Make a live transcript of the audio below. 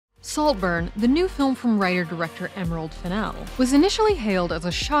Saltburn, the new film from writer-director Emerald Fennell, was initially hailed as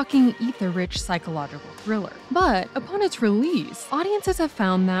a shocking, eat-the-rich psychological thriller. But upon its release, audiences have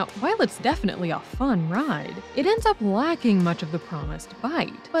found that while it's definitely a fun ride, it ends up lacking much of the promised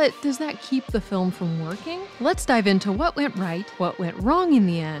bite. But does that keep the film from working? Let's dive into what went right, what went wrong in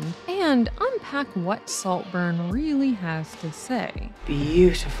the end, and unpack what Saltburn really has to say.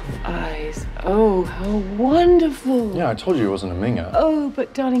 Beautiful eyes. Oh, how wonderful. Yeah, I told you it wasn't a minger. Oh,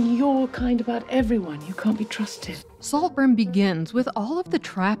 but darling, you're kind about everyone. You can't be trusted. Saltburn begins with all of the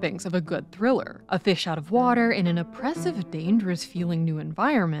trappings of a good thriller. A fish out of water in an oppressive, dangerous-feeling new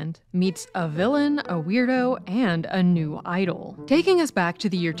environment meets a villain, a weirdo, and a new idol. Taking us back to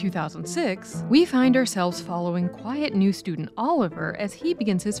the year 2006, we find ourselves following quiet new student Oliver as he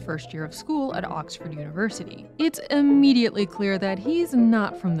begins his first year of school at Oxford University. It's immediately clear that he's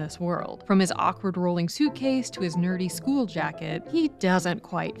not from this world. From his awkward rolling suitcase to his nerdy school jacket, he doesn't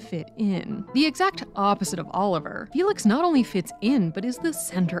quite fit in. The exact opposite of Oliver, Felix not only fits in, but is the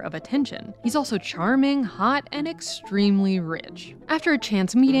center of attention. He's also charming, hot, and extremely rich. After a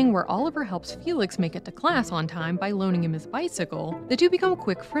chance meeting where Oliver helps Felix make it to class on time by loaning him his bicycle, the two become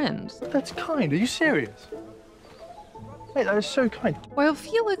quick friends. That's kind. Are you serious? Mate, that is so kind. While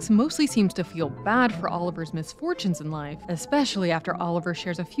Felix mostly seems to feel bad for Oliver's misfortunes in life, especially after Oliver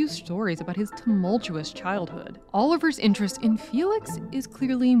shares a few stories about his tumultuous childhood, Oliver's interest in Felix is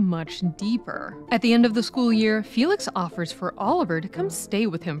clearly much deeper. At the end of the school year, Felix offers for Oliver to come stay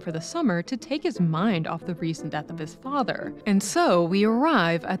with him for the summer to take his mind off the recent death of his father. And so we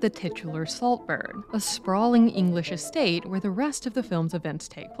arrive at the titular Saltburn, a sprawling English estate where the rest of the film's events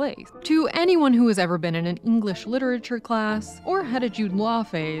take place. To anyone who has ever been in an English literature class, or had a Jude Law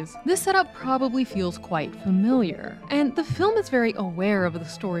phase, this setup probably feels quite familiar. And the film is very aware of the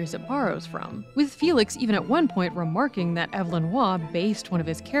stories it borrows from, with Felix even at one point remarking that Evelyn Waugh based one of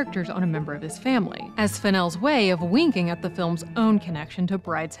his characters on a member of his family, as Fennell's way of winking at the film's own connection to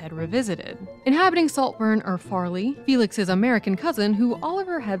Brideshead Revisited. Inhabiting Saltburn are Farley, Felix's American cousin who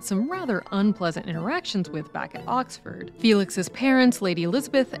Oliver had some rather unpleasant interactions with back at Oxford, Felix's parents, Lady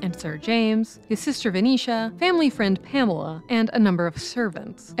Elizabeth and Sir James, his sister Venetia, family friend Pamela, and a number of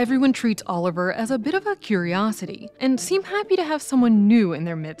servants. Everyone treats Oliver as a bit of a curiosity, and seem happy to have someone new in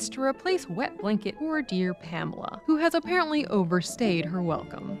their midst to replace Wet Blanket or dear Pamela, who has apparently overstayed her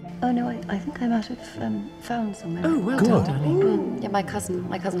welcome. Oh no, I think I might have found somewhere. Oh, well done, darling. Yeah, my cousin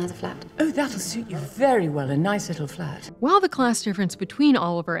has a flat. Oh, that'll suit you very well, a nice little flat. While the class difference between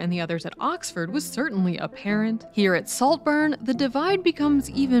Oliver and the others at Oxford was certainly apparent, here at Saltburn, the divide becomes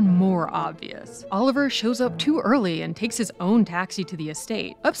even more obvious. Oliver shows up too early and takes his own taxi to the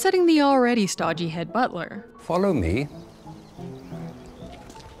estate, upsetting the already stodgy head butler. Follow me.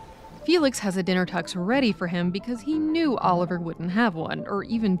 Felix has a dinner tux ready for him because he knew Oliver wouldn't have one, or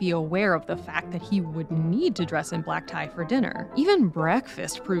even be aware of the fact that he would need to dress in black tie for dinner. Even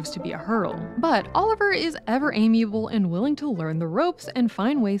breakfast proves to be a hurdle. But Oliver is ever amiable and willing to learn the ropes and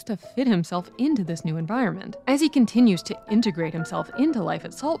find ways to fit himself into this new environment. As he continues to integrate himself into life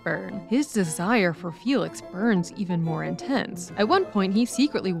at Saltburn, his desire for Felix burns even more intense. At one point, he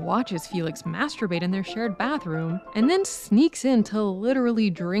secretly watches Felix masturbate in their shared bathroom, and then sneaks in to literally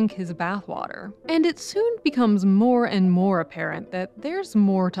drink his bathwater. And it soon becomes more and more apparent that there's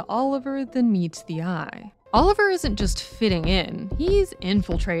more to Oliver than meets the eye. Oliver isn't just fitting in, he's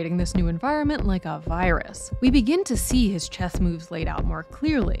infiltrating this new environment like a virus. We begin to see his chess moves laid out more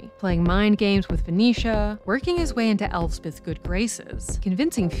clearly, playing mind games with Venetia, working his way into Elspeth's good graces,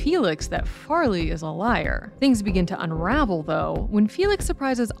 convincing Felix that Farley is a liar. Things begin to unravel, though, when Felix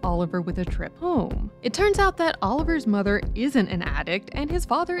surprises Oliver with a trip home. It turns out that Oliver's mother isn't an addict, and his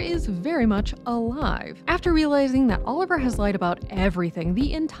father is very much alive. After realizing that Oliver has lied about everything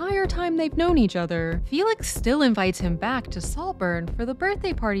the entire time they've known each other, Felix still invites him back to Saltburn for the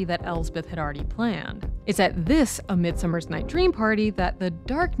birthday party that Elspeth had already planned. It's at this A Midsummer's Night Dream party that the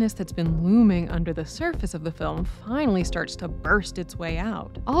darkness that's been looming under the surface of the film finally starts to burst its way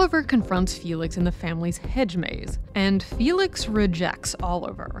out. Oliver confronts Felix in the family's hedge maze, and Felix rejects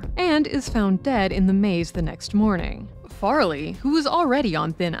Oliver, and is found dead in the maze the next morning. Farley, who was already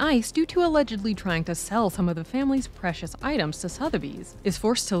on thin ice due to allegedly trying to sell some of the family's precious items to Sotheby's, is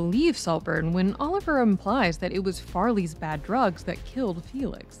forced to leave Saltburn when Oliver implies that it was Farley's bad drugs that killed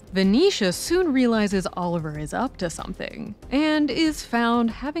Felix. Venetia soon realizes Oliver is up to something, and is found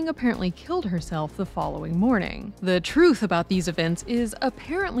having apparently killed herself the following morning. The truth about these events is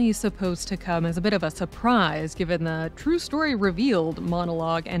apparently supposed to come as a bit of a surprise given the true story revealed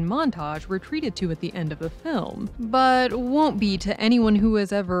monologue and montage we're treated to at the end of the film. But but won't be to anyone who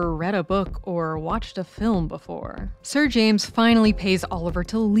has ever read a book or watched a film before. Sir James finally pays Oliver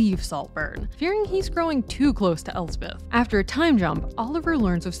to leave Saltburn, fearing he's growing too close to Elspeth. After a time jump, Oliver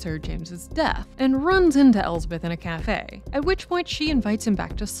learns of Sir James's death and runs into Elspeth in a cafe, at which point she invites him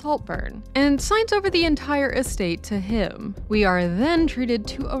back to Saltburn and signs over the entire estate to him. We are then treated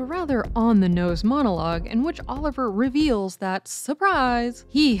to a rather on-the-nose monologue in which Oliver reveals that, surprise,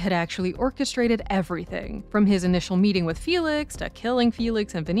 he had actually orchestrated everything, from his initial meeting with Felix, to killing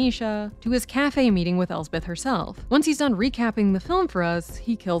Felix and Venetia, to his cafe meeting with Elspeth herself. Once he's done recapping the film for us,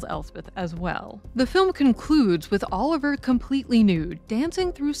 he kills Elspeth as well. The film concludes with Oliver completely nude,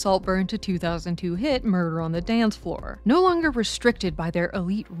 dancing through Saltburn to 2002 hit Murder on the Dance Floor, no longer restricted by their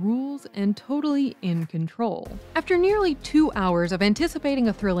elite rules and totally in control. After nearly 2 hours of anticipating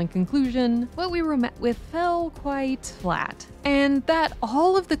a thrilling conclusion, what we were met with fell quite flat. And that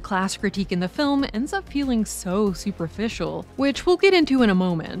all of the class critique in the film ends up feeling so superficial, which we'll get into in a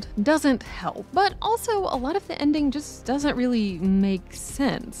moment, doesn't help. But also, a lot of the ending just doesn't really make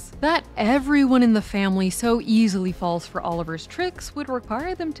sense. That everyone in the family so easily falls for Oliver's tricks would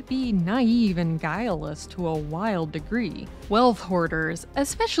require them to be naive and guileless to a wild degree. Wealth hoarders,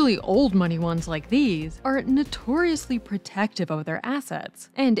 especially old money ones like these, are notoriously protective of their assets,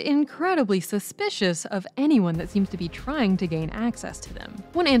 and incredibly suspicious of anyone that seems to be trying to gain access to them.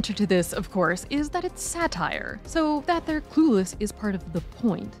 One answer to this, of course, is that it's satire, so that they're clueless is part of the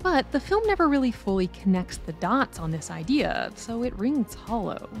point. But the film never really fully connects the dots on this idea, so it rings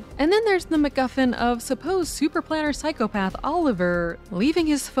hollow. And then there's the MacGuffin of supposed superplanner psychopath Oliver leaving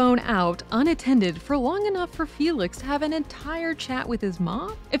his phone out unattended for long enough for Felix to have an entire chat with his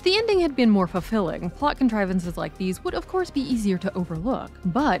mom? If the ending had been more fulfilling, plot contrivances like these would of course be easier to overlook.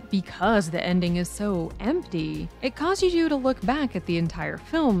 But because the ending is so empty, it causes you to look back at the entire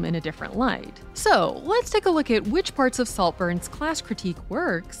film in a different light. So let's take a look at which parts of Saltburn's class critique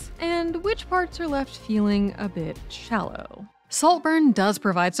works, and which parts are left feeling a bit shallow. Saltburn does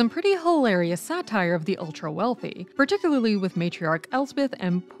provide some pretty hilarious satire of the ultra-wealthy, particularly with matriarch Elspeth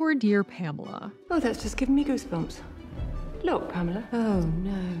and poor dear Pamela. Oh, that's just giving me goosebumps. Look, Pamela. Oh,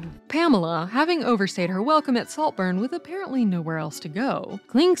 no. Pamela, having overstayed her welcome at Saltburn with apparently nowhere else to go,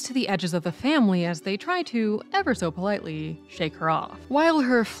 clings to the edges of the family as they try to, ever so politely, shake her off. While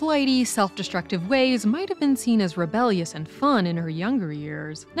her flighty, self-destructive ways might have been seen as rebellious and fun in her younger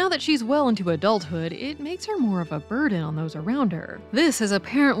years, now that she's well into adulthood, it makes her more of a burden on those around her. This has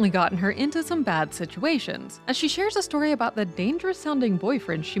apparently gotten her into some bad situations, as she shares a story about the dangerous-sounding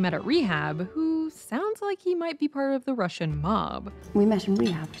boyfriend she met at rehab, who sounds like he might be part of the Russian mob. We met in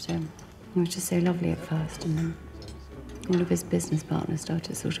rehab, so he was just so lovely at first, and then all of his business partners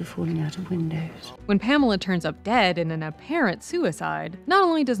started sort of falling out of windows. When Pamela turns up dead in an apparent suicide, not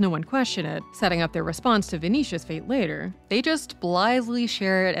only does no one question it, setting up their response to Venetia's fate later, they just blithely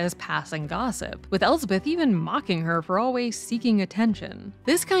share it as passing gossip, with Elspeth even mocking her for always seeking attention.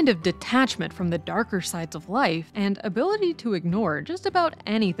 This kind of detachment from the darker sides of life and ability to ignore just about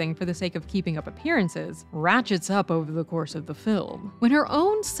anything for the sake of keeping up appearances ratchets up over the course of the film. When her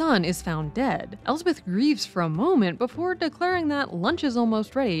own son is found dead, Elspeth grieves for a moment before declaring that lunch is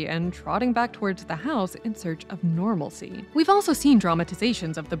almost ready and trotting back towards the house in search of normalcy. We've also seen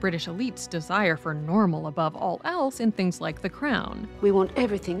dramatizations of the British elite's desire for normal above all else in things like The Crown. We want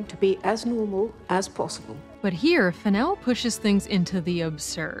everything to be as normal as possible. But here, Fennell pushes things into the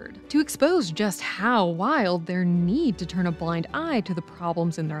absurd, to expose just how wild their need to turn a blind eye to the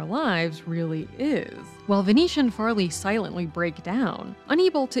problems in their lives really is. While Venetia and Farley silently break down,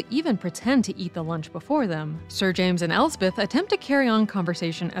 unable to even pretend to eat the lunch before them, Sir James and Elspeth attempt to carry on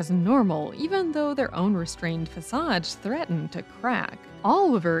conversation as normal, even though their own restrained facades threaten to crack.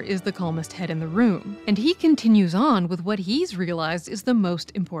 Oliver is the calmest head in the room, and he continues on with what he's realized is the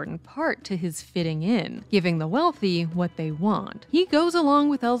most important part to his fitting in, giving the wealthy what they want. He goes along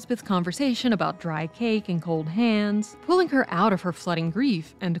with Elspeth's conversation about dry cake and cold hands, pulling her out of her flooding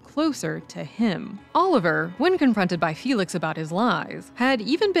grief and closer to him. Oliver, when confronted by Felix about his lies, had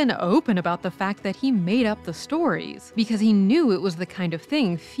even been open about the fact that he made up the stories, because he knew it was the kind of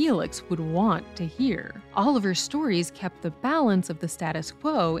thing Felix would want to hear. Oliver's stories kept the balance of the status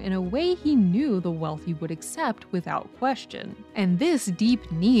quo in a way he knew the wealthy would accept without question. And this deep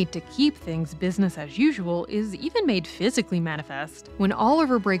need to keep things business as usual is even made physically manifest when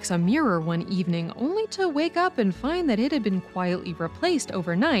Oliver breaks a mirror one evening only to wake up and find that it had been quietly replaced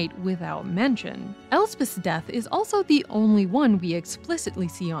overnight without mention. Elspeth's death is also the only one we explicitly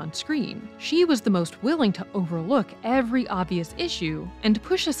see on screen. She was the most willing to overlook every obvious issue and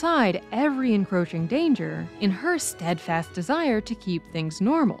push aside every encroaching danger in her steadfast desire to keep things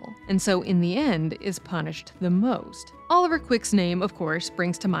normal, and so in the end is punished the most. Oliver Quick's name, of course,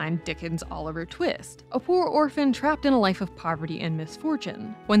 brings to mind Dickens' Oliver Twist, a poor orphan trapped in a life of poverty and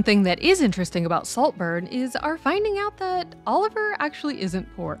misfortune. One thing that is interesting about Saltburn is our finding out that Oliver actually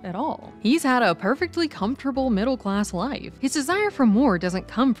isn't poor at all. He's had a perfectly comfortable middle-class life. His desire for more doesn't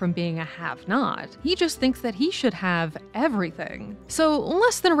come from being a have-not. He just thinks that he should have everything. So,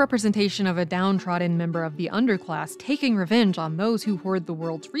 less than a representation of a downtrodden member of the underclass taking revenge on those who hoard the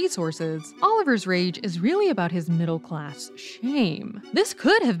world's resources, Oliver's rage is really about his middle-class shame. This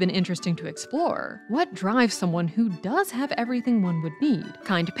could have been interesting to explore. What drives someone who does have everything one would need?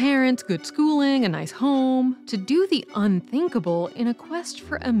 Kind parents, good schooling, a nice home, to do the unthinkable in a quest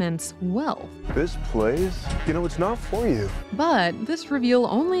for immense wealth. This place, it's not for you. But this reveal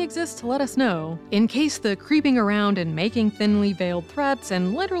only exists to let us know, in case the creeping around and making thinly veiled threats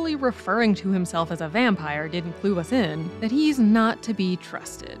and literally referring to himself as a vampire didn't clue us in, that he's not to be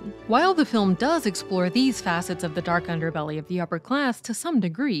trusted. While the film does explore these facets of the dark underbelly of the upper class to some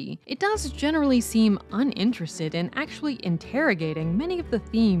degree, it does generally seem uninterested in actually interrogating many of the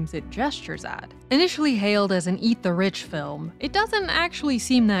themes it gestures at. Initially hailed as an Eat the Rich film, it doesn't actually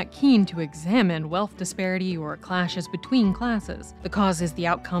seem that keen to examine wealth disparity or clashes between classes, the causes, the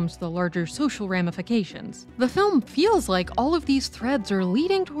outcomes, the larger social ramifications. The film feels like all of these threads are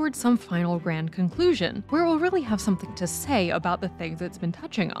leading towards some final grand conclusion, where we'll really have something to say about the things it's been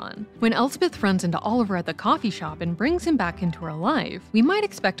touching on. When Elspeth runs into Oliver at the coffee shop and brings him back into her life, we might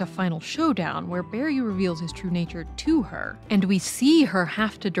expect a final showdown where Barry reveals his true nature to her, and we see her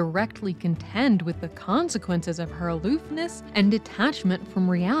have to directly contend with the consequences of her aloofness and detachment from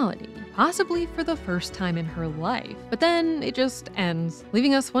reality, possibly for the first time in her life. But then it just ends,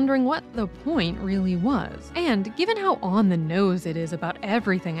 leaving us wondering what the point really was. And given how on the nose it is about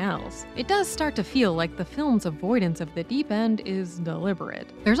everything else, it does start to feel like the film's avoidance of the deep end is deliberate.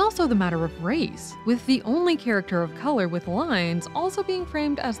 There's also the matter of race, with the only character of color with lines also being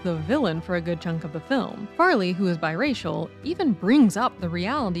framed as the villain for a good chunk of the film. Farley, who is biracial, even brings up the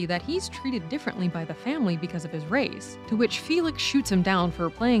reality that he's treated differently by the family because of his race, to which Felix shoots him down for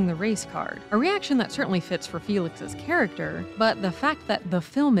playing the race card. A reaction that certainly fits for Felix's character, but the fact that the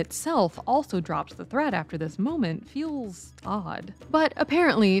film itself also drops the threat after this moment feels odd. But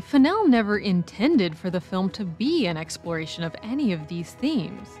apparently, Fennell never intended for the film to be an exploration of any of these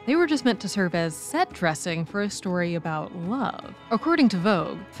themes. They were just meant to serve as set dressing for a story about love. According to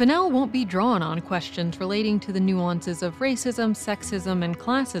Vogue, Fennell won't be drawn on questions relating to the nuances of racism, sexism, and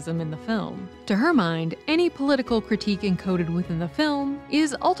classism in the film. To her mind, any political critique encoded within the film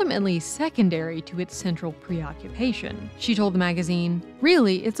is ultimately secondary to its central preoccupation. She told the magazine,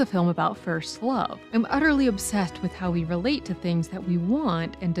 "Really, it's a film about first love. I'm utterly obsessed with how we relate to things that we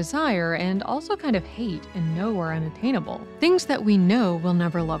want and desire and also kind of hate and know are unattainable. Things that we know will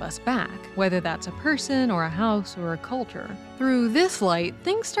never love us back, whether that's a person or a house or a culture." Through this light,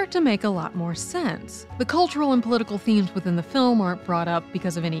 things start to make a lot more sense. The cultural and political themes within the film aren't brought up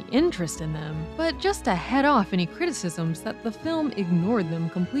because of any interest in them, but just to head off any criticisms that the film ignored them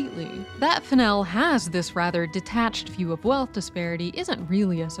completely. That Fennell has this rather detached view of wealth disparity isn't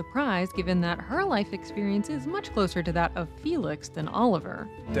really a surprise, given that her life experience is much closer to that of Felix than Oliver.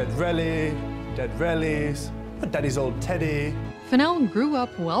 Dead Relly, dead Rellies, Daddy's old Teddy. Fennell grew up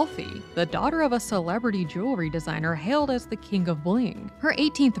wealthy, the daughter of a celebrity jewelry designer hailed as the King of Bling. Her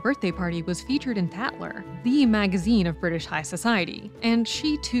 18th birthday party was featured in Tatler, the magazine of British high society, and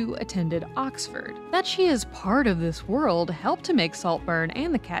she too attended Oxford. That she is part of this world helped to make Saltburn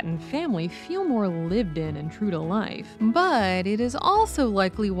and the Catton family feel more lived in and true to life. But it is also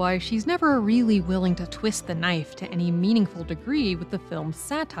likely why she's never really willing to twist the knife to any meaningful degree with the film's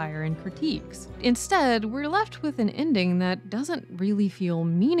satire and critiques. Instead, we're left with an ending that doesn't really feel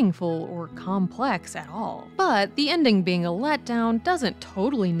meaningful or complex at all. But the ending being a letdown doesn't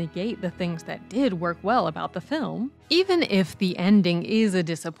totally negate the things that did work well about the film. Even if the ending is a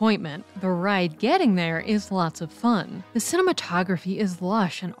disappointment, the ride getting there is lots of fun. The cinematography is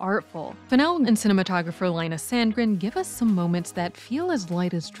lush and artful. Fennell and cinematographer Linus Sandgren give us some moments that feel as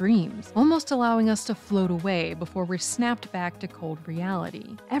light as dreams, almost allowing us to float away before we're snapped back to cold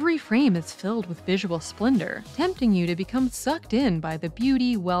reality. Every frame is filled with visual splendor, tempting you to become sucked in by the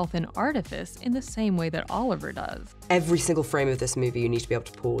beauty, wealth, and artifice in the same way that Oliver does. Every single frame of this movie you need to be able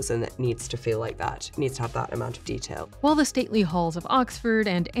to pause, and it needs to feel like that. It needs to have that amount of detail. While the stately halls of Oxford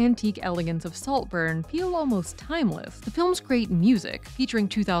and antique elegance of Saltburn feel almost timeless, the film's great music, featuring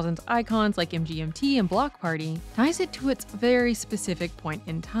 2000s icons like MGMT and Block Party, ties it to its very specific point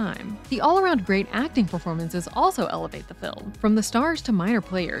in time. The all-around great acting performances also elevate the film. From the stars to minor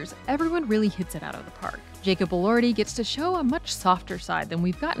players, everyone really hits it out of the park. Jacob Elordi gets to show a much softer side than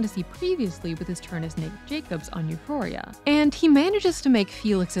we've gotten to see previously with his turn as Nate Jacobs on Euphoria. And he manages to make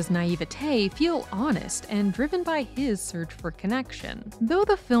Felix's naivete feel honest and driven by his search for connection. Though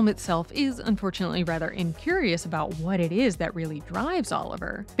the film itself is unfortunately rather incurious about what it is that really drives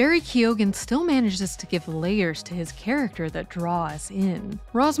Oliver, Barry Keoghan still manages to give layers to his character that draw us in.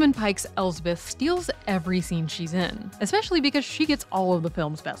 Rosamund Pike's Elsbeth steals every scene she's in, especially because she gets all of the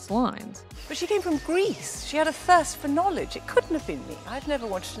film's best lines. But she came from Greece. She had a thirst for knowledge. It couldn't have been me. I'd never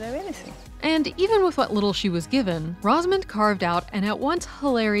wanted to know anything. And even with what little she was given, Rosamund carved out an at once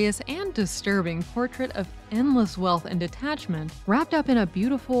hilarious and disturbing portrait of endless wealth and detachment wrapped up in a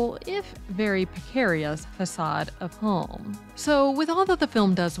beautiful, if very precarious, facade of home. So with all that the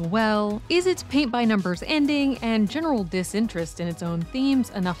film does well, is its paint-by-numbers ending and general disinterest in its own themes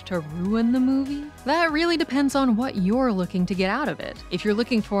enough to ruin the movie? That really depends on what you're looking to get out of it. If you're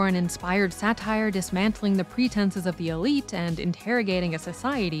looking for an inspired satire dismantling the pretenses of the elite and interrogating a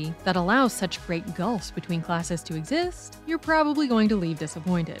society that allows such great gulfs between classes to exist, you're probably going to leave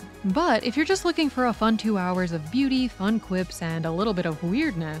disappointed. But if you're just looking for a fun 2 hours of beauty, fun quips, and a little bit of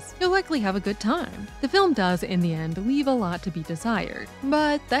weirdness, you'll likely have a good time. The film does, in the end, leave a lot to be desired,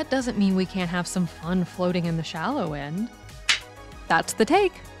 but that doesn't mean we can't have some fun floating in the shallow end. That's The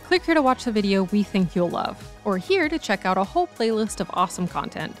Take. Click here to watch the video we think you'll love, or here to check out a whole playlist of awesome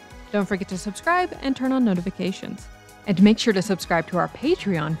content. Don't forget to subscribe and turn on notifications. And make sure to subscribe to our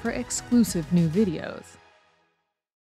Patreon for exclusive new videos.